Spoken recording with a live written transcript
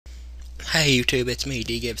Hey YouTube, it's me,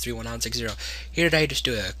 dgibbs31960, here today just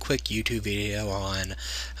do a quick YouTube video on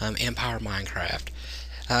Empire Minecraft.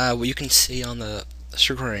 What you can see on the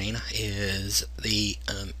screen is the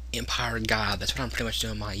Empire guide. That's what I'm pretty much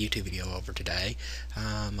doing my YouTube video over today.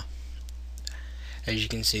 As you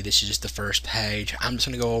can see, this is just the first page. I'm just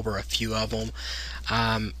going to go over a few of them.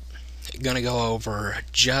 I'm going to go over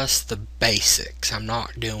just the basics. I'm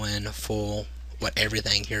not doing full what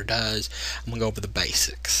everything here does. I'm going to go over the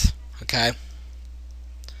basics. Okay,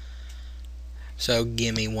 so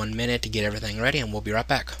give me 1 minute to get everything ready and we'll be right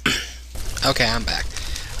back. Okay, I'm back.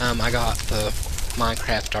 I got the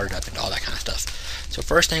Minecraft started up and all that kind of stuff. So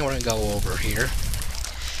first thing we're going to go over here,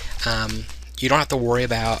 you don't have to worry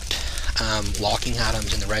about locking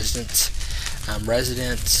items in the residence.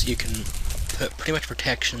 Residence, you can put pretty much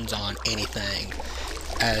protections on anything,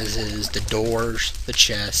 as is the doors, the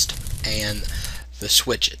chest, and the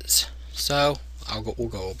switches. So we'll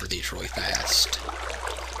go over these really fast.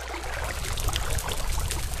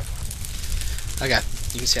 Okay,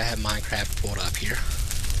 you can see I have Minecraft pulled up here.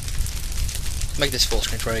 Make this full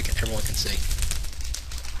screen so everyone can see.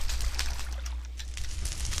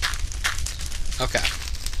 Okay.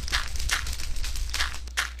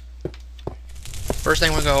 First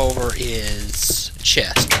thing we'll go over is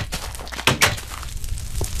chest.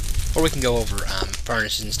 Or we can go over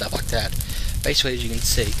furnaces and stuff like that. Basically, as you can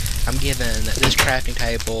see, I'm given this crafting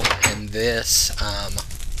table and this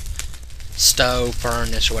stove,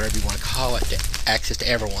 furnace, or whatever you want to call it, access to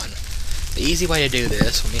everyone. The easy way to do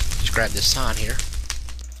this, let me just grab this sign here.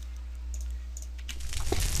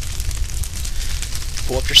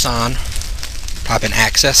 Pull up your sign, type in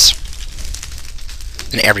access,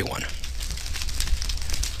 and everyone.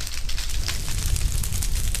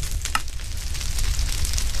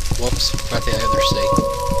 Whoops, got the other C.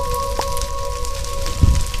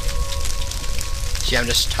 See, I'm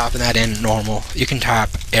just typing that in normal. You can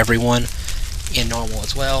type everyone in normal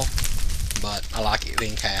as well, but I like it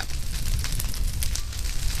being capped.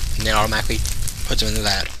 And then automatically puts them into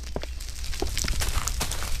that.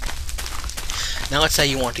 Now let's say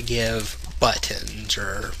you want to give buttons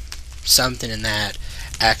or something in that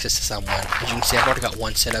access to someone. As you can see, I've already got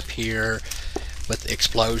one set up here with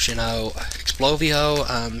Explovio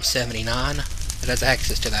 79 that has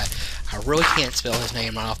access to that. I really can't spell his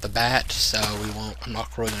name right off the bat, so I'm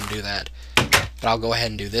not really going to do that. But I'll go ahead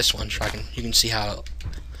and do this one so you can see how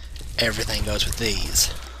everything goes with these.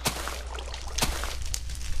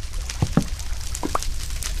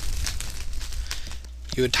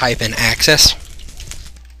 You would type in access.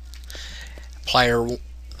 The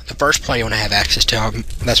first player you want to have access to,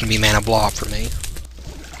 that's going to be Mana Blob for me.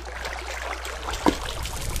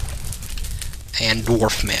 And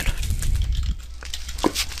Dwarfman.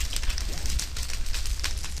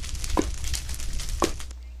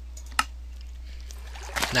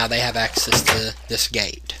 Now they have access to this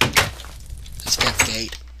gate, this fence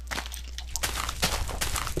gate.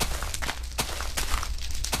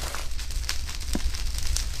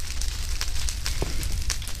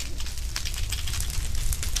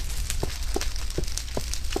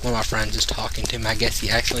 One of my friends is talking to me. I guess he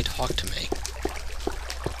actually talked to me.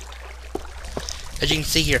 As you can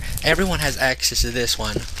see here, everyone has access to this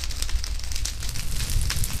one.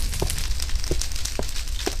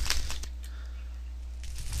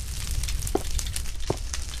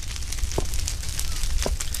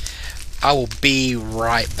 I will be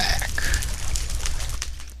right back.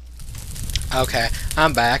 Okay,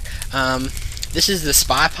 I'm back. This is the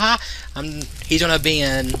Spy Pie. He's going to be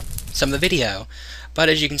in some of the video. But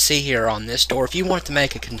as you can see here on this door, if you want to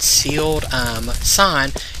make a concealed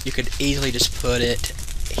sign, you could easily just put it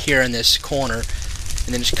here in this corner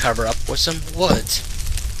and then just cover up with some woods.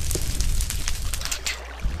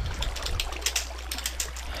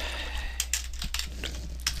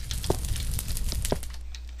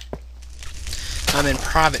 I'm in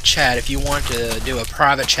private chat. If you want to do a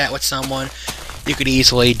private chat with someone, you could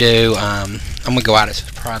easily do, I'm going to go out as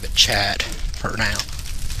a private chat for now.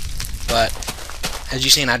 But as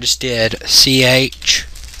you've seen, I just did CH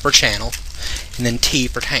for channel and then T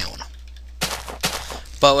for town.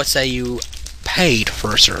 But let's say you paid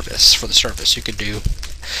for the service, you could do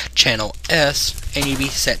channel S and you'd be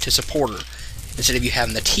set to supporter. Instead of you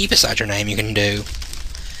having the T beside your name, you can do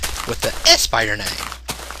with the S by your name.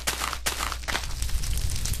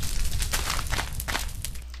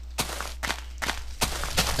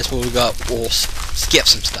 That's what we got. We'll skip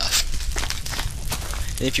some stuff.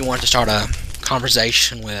 And if you want to start a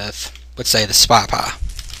conversation with, let's say, the Spy Pie,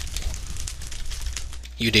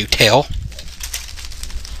 you do tell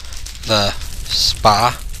the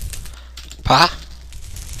Spy Pie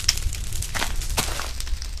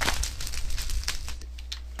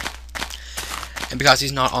And because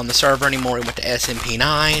he's not on the server anymore, he went to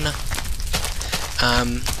SMP9,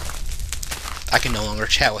 I can no longer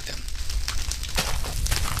chat with him.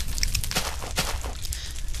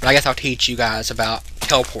 But I guess I'll teach you guys about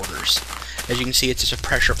teleporters. As you can see, it's just a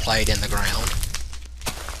pressure plate in the ground.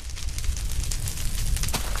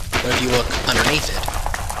 But if you look underneath it,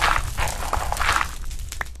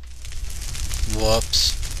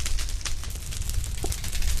 whoops.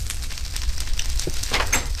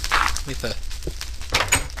 Let me put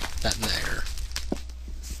that in there.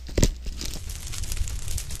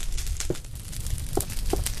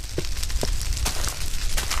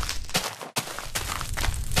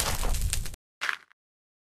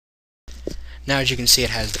 Now, as you can see,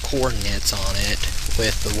 it has the coordinates on it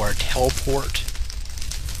with the word teleport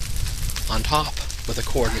on top with the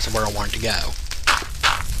coordinates of where I want it to go.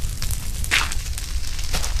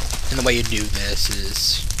 And the way you do this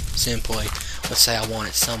is simply, let's say I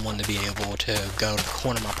wanted someone to be able to go to the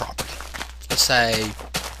corner of my property. Let's say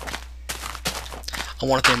I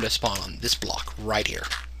wanted them to spawn on this block right here.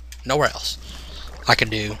 Nowhere else. I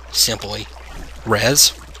could do simply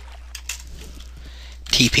res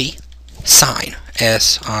TP sign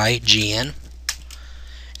SIGN.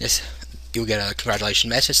 This, you'll get a congratulations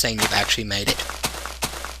message saying you've actually made it.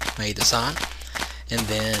 Made the sign. And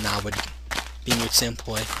then I would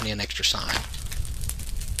simply need an extra sign.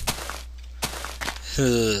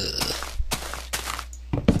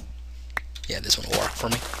 Yeah, this one will work for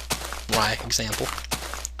me. Right example.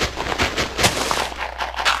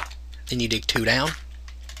 Then you dig 2 down.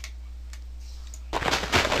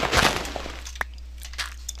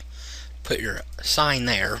 Put your sign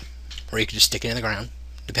there, or you can just stick it in the ground,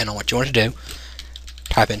 depending on what you want to do.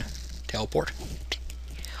 Type in teleport.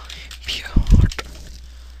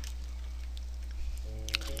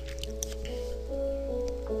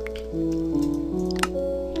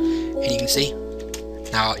 And you can see,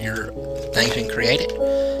 now your thing's been created.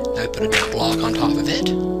 Now put a dirt block on top of it.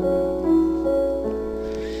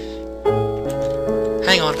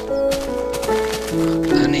 Hang on.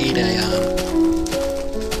 I need a,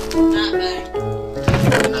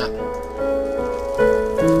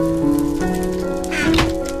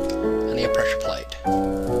 I need a pressure plate.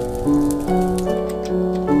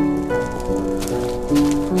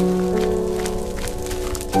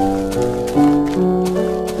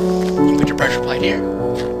 You put your pressure plate here,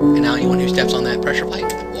 and now anyone who steps on that pressure plate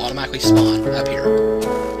will automatically spawn up here.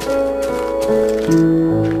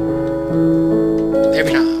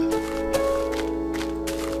 Every time.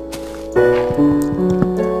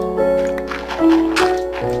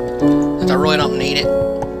 If I really don't need it,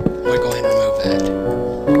 we'll go ahead and remove that.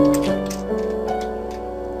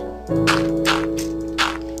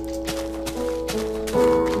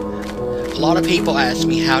 A lot of people ask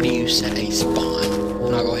me, how do you set a spawn?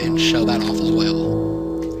 And I'll go ahead and show that off as well.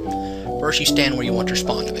 First, you stand where you want your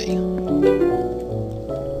spawn to be.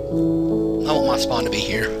 I want my spawn to be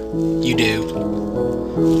here. You do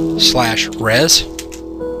 /res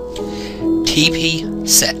TP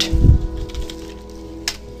set.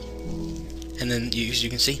 And then, as you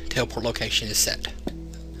can see, teleport location is set.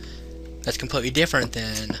 That's completely different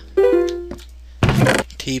than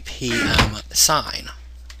TP sign.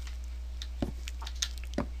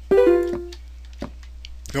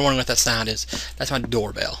 If you're wondering what that sound is, that's my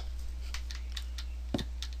doorbell.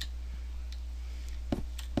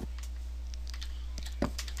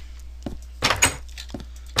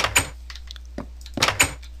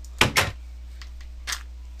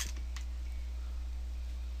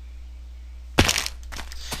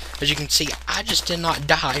 As you can see, I just did not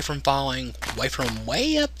die from falling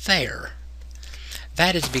way up there.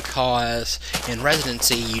 That is because in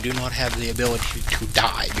residency you do not have the ability to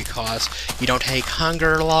die, because you don't take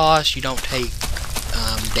hunger loss, you don't take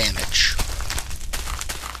damage.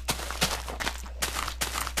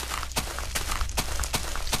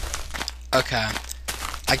 Okay,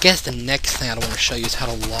 I guess the next thing I want to show you is how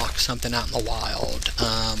to lock something out in the wild.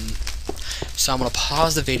 So I'm going to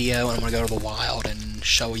pause the video and I'm going to go to the wild and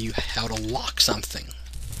show you how to lock something.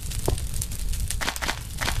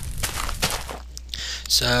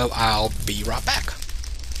 So I'll be right back.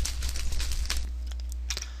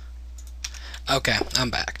 Okay,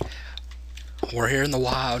 I'm back. We're here in the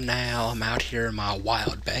wild now. I'm out here in my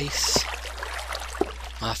wild base,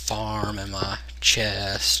 my farm and my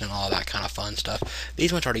chest and all that kind of fun stuff.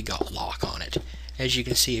 These ones already got lock on it. As you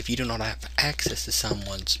can see, if you do not have access to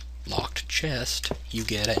someone's locked chest, you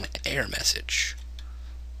get an error message.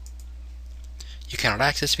 You cannot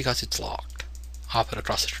access because it's locked. I'll put it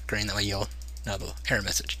across the screen, that way you'll know the error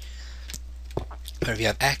message. But if you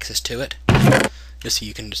have access to it, just so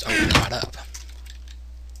you can just open it right up.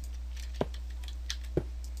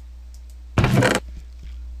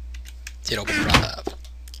 it opens right up.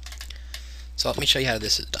 So let me show you how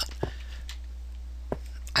this is done.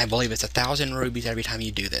 I believe it's 1,000 rubies every time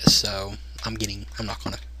you do this. So I'm going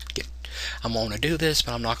to do this,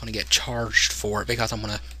 but I'm not going to get charged for it because I'm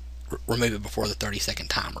going to remove it before the 30-second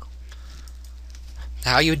timer.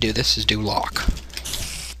 How you would do this is do lock.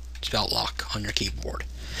 Spell lock on your keyboard.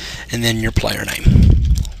 And then your player name.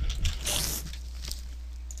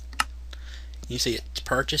 You see it's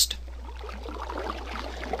purchased?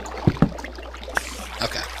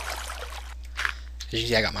 Okay. As you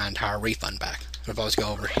see, I got my entire refund back. If I was to go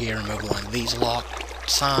over here and remove one of these lock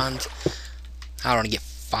signs, I want to get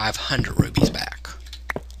 500 rubies back.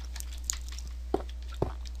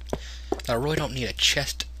 I really don't need a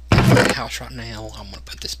chest in my house right now. I'm going to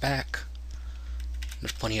put this back.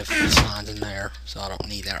 There's plenty of signs in there, so I don't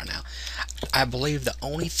need that right now. I believe the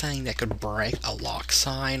only thing that could break a lock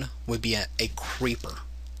sign would be a creeper.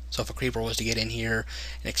 So if a creeper was to get in here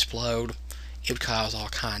and explode, it would cause all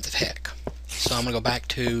kinds of heck. So I'm going to go back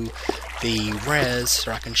to the res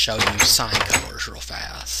so I can show you sign colors real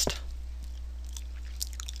fast.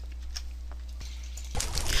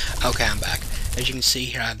 Okay, I'm back. As you can see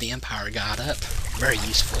here, I have the Empire guide up. Very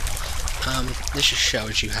useful. This just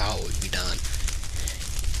shows you how it would be done.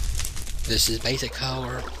 This is basic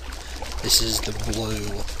color. This is the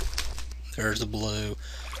blue. There's the blue.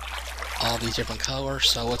 All these different colors.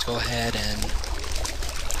 So let's go ahead and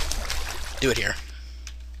do it here.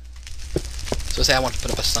 So say I want to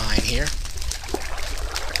put up a sign here.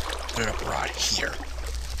 Put it up right here.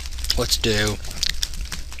 Let's do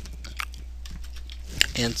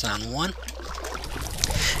and sign 1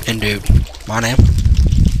 and do my name.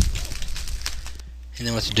 And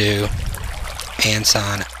then let's do and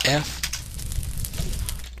sign F.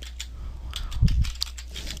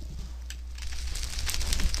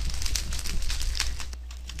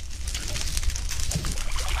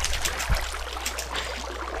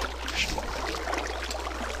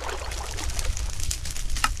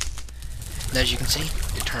 And as you can see,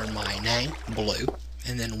 it turned my name blue,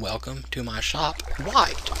 and then welcome to my shop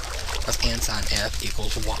white. That's and sign F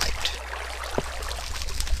equals white.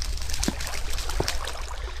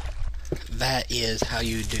 That is how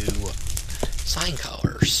you do sign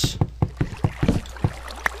colors.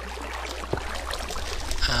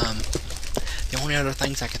 The only other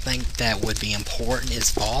things I could think that would be important is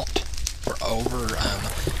vault for over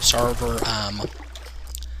server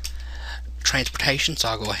transportation. So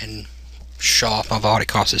I'll go ahead and show off my vault. It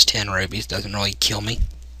costs us 10 rubies. Doesn't really kill me.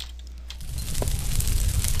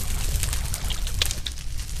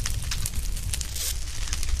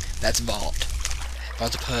 That's vault. If I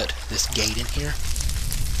was to put this gate in here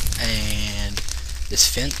and this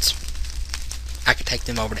fence, I could take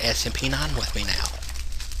them over to SMP9 with me now,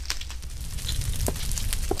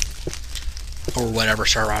 or whatever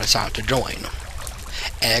server I decide to join.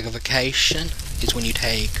 Agrification is when you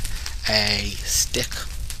take a stick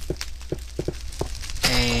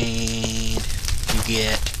and you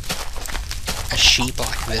get a sheep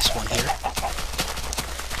like this one here,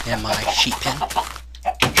 and my sheep pen.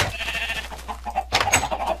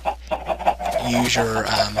 Use your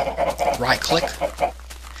right click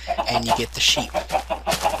and you get the sheep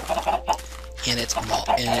in its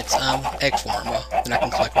egg form. Then I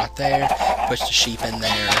can click right there, push the sheep in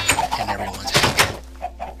there, and everyone's happy.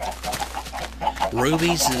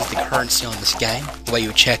 Rubies is the currency on this game. The way you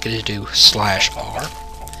would check it is do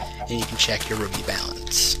 /R, and you can check your ruby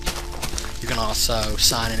balance. You can also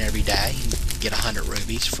sign in every day and get 100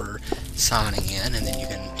 rubies for signing in, and then you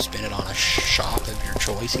can spend it on a shop of your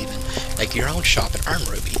choice, even make your own shop and earn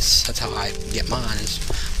rubies. That's how I get mine, is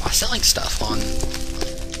by selling stuff on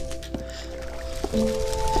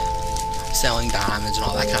selling diamonds and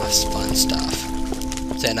all that kind of fun stuff.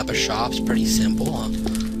 Setting up a shop's pretty simple.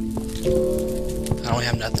 I don't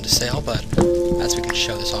have nothing to sell, but as we can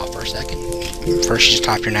show this off for a second. First you just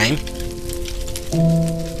type your name,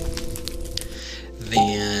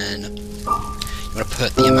 then you want to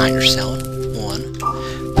put the amount you're selling, 1,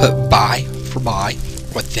 put buy for buy,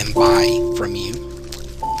 what them buy from you.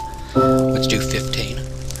 Let's do 15,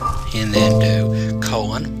 and then do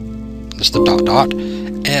colon, just the dot,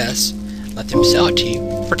 S, let them sell it to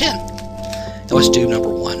you for 10. And let's do number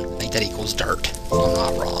 1, I think that equals dirt, if I'm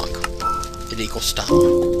not wrong. It equals stone.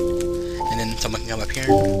 And then someone can come up here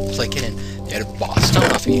and click it, and they'd have bought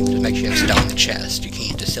stone off of you. Just make sure you have stone in the chest. You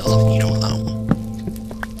can't just sell something you don't own.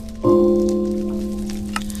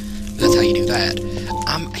 That's how you do that.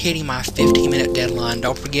 I'm hitting my 15-minute deadline.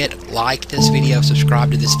 Don't forget, like this video,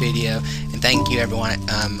 subscribe to this video, and thank you everyone at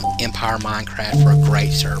Empire Minecraft for a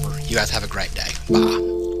great server. You guys have a great day.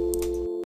 Bye.